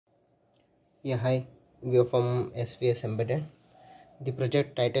Yeah, hi. We are from svsembedded. The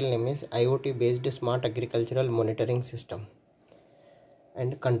project title name is IoT based smart agricultural monitoring system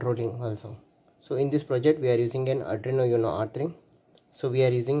and controlling also. So in this project we are using an Arduino Uno R3. So we are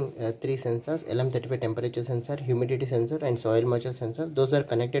using three sensors: LM35 temperature sensor, humidity sensor and soil moisture sensor. Those are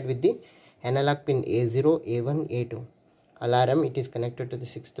connected with the analog pin A0, A1, A2. Alarm, it is connected to the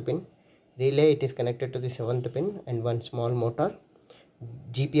 6th pin. Relay, it is connected to the 7th pin, and one small motor.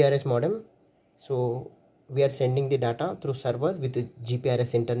 GPRS modem. So we are sending the data through server with the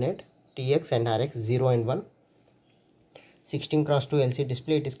GPRS internet, TX and RX 0 and 1. 16x2 LCD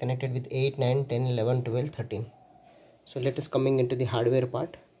display, it is connected with 8, 9, 10, 11, 12, 13. So let us coming into the hardware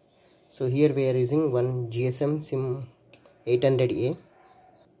part. So here we are using one GSM SIM 800A.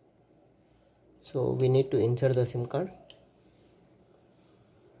 So we need to insert the SIM card.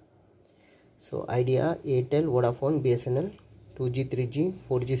 So Idea, Airtel, Vodafone, BSNL, 2G, 3G,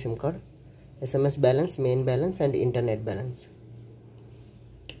 4G SIM card, SMS balance, main balance and internet balance.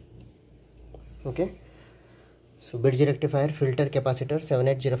 Okay. So bridge rectifier, filter, capacitor,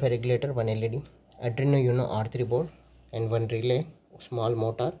 7805 regulator, one LED, Arduino Uno R3 board and one relay, small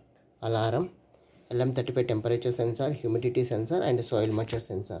motor, alarm, LM35 temperature sensor, humidity sensor and soil moisture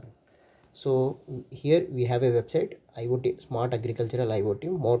sensor. So here we have a website, IoT smart agricultural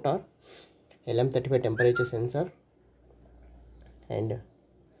IoT, motor, LM35 temperature sensor and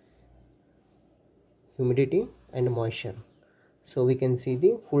humidity and moisture. So we can see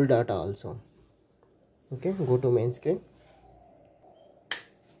the full data also. Okay, go to main screen.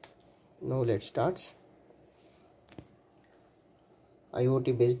 Now let's start.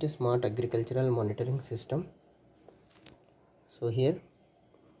 IoT based smart agricultural monitoring system. So here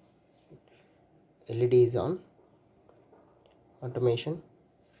LED is on, automation,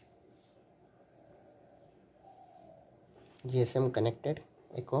 GSM connected,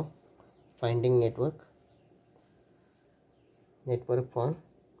 echo, finding network, network phone,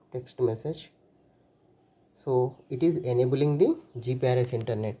 text message. So it is enabling the GPRS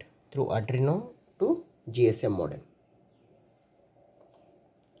internet through Arduino to GSM modem.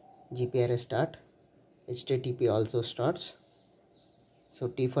 GPRS start, HTTP also starts. So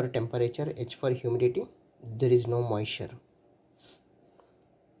T for temperature, H for humidity, there is no moisture.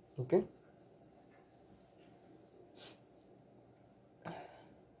 Okay.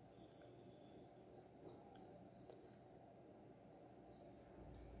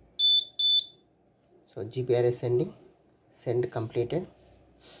 So GPRS sending, send completed.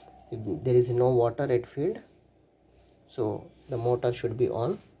 There is no water at field, so the motor should be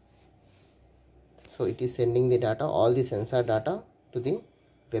on. So it is sending the data, all the sensor data to the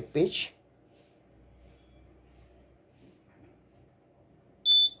web page.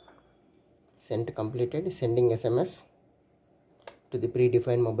 Sent completed, sending SMS to the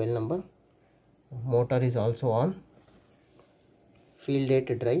predefined mobile number. Motor is also on. Field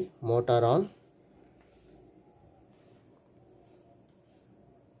date dry, motor on.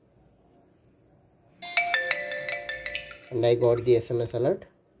 And I got the SMS alert.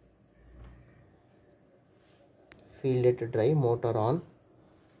 Field date dry, motor on.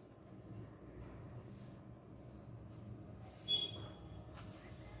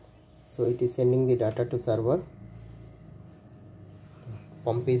 So it is sending the data to server.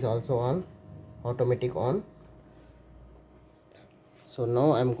 Pump is also on, automatic on. So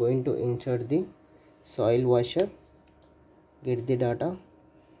now I am going to insert the soil washer, get the data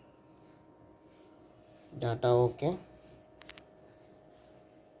okay,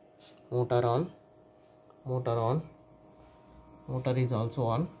 motor on, motor is also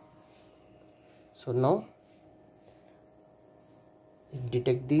on. So now it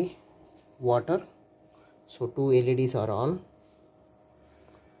detect the water, so two LEDs are on.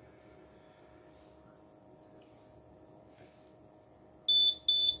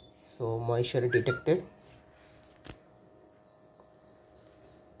 So moisture detected.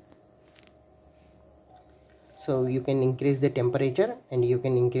 So you can increase the temperature and you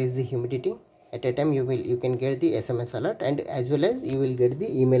can increase the humidity. At a time you can get the SMS alert, and as well as you will get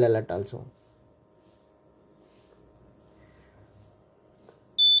the email alert also.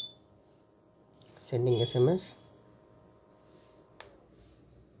 Sending SMS.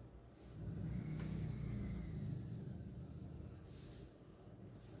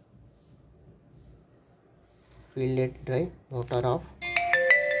 Field date dry, motor off,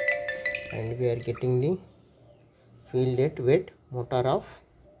 and we are getting the field date wet, motor off.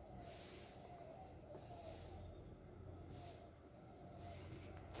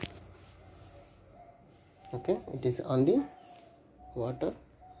 Okay, it is on the water.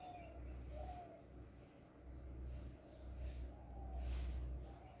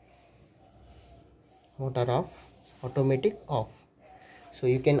 motor off, automatic off. So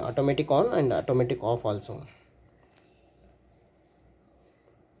you can automatic on and automatic off also.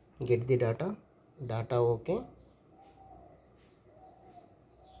 Get the data okay,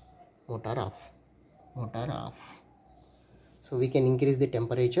 motor off. So we can increase the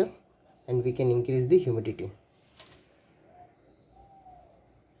temperature and we can increase the humidity.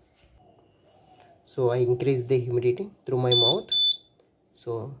 So I increase the humidity through my mouth.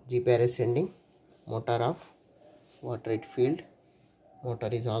 So GPRS sending, motor off, water rate field, motor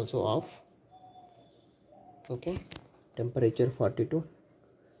is also off. Okay, temperature 42,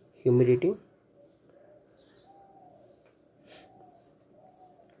 humidity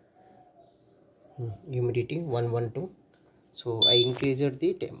 112. So I increased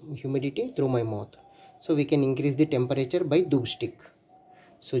the humidity through my mouth. So we can increase the temperature by doob stick.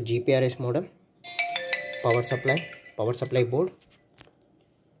 So GPRS modem, power supply board.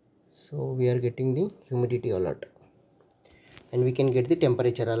 So we are getting the humidity alert, and we can get the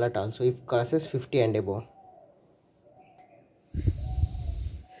temperature alert also if crosses 50 and above.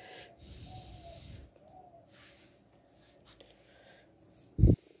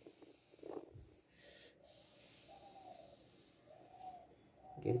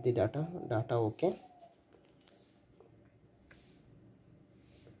 Get the data okay,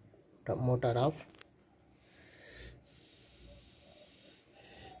 motor off.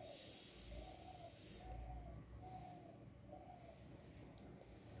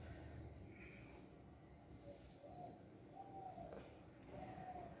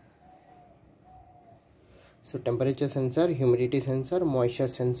 So temperature sensor, humidity sensor, moisture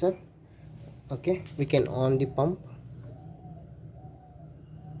sensor. Okay, we can on the pump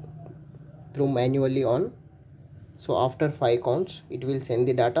through manually on. So after 5 counts it will send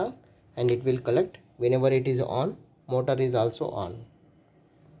the data and it will collect. Whenever it is on, motor is also on.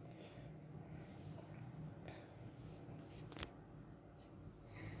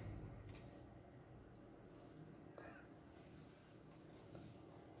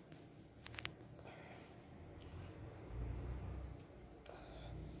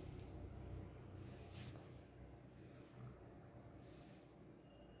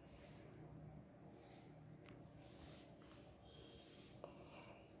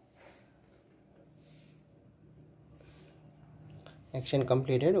 Action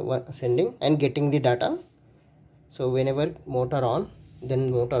completed, sending and getting the data. So whenever motor on,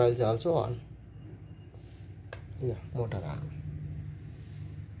 then motor is also on. Yeah, motor on.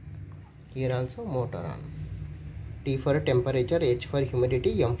 Here also motor on. T for temperature, H for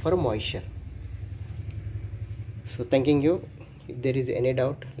humidity, M for moisture. So thanking you. If there is any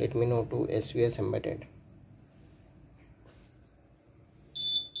doubt, let me know to SVS Embedded.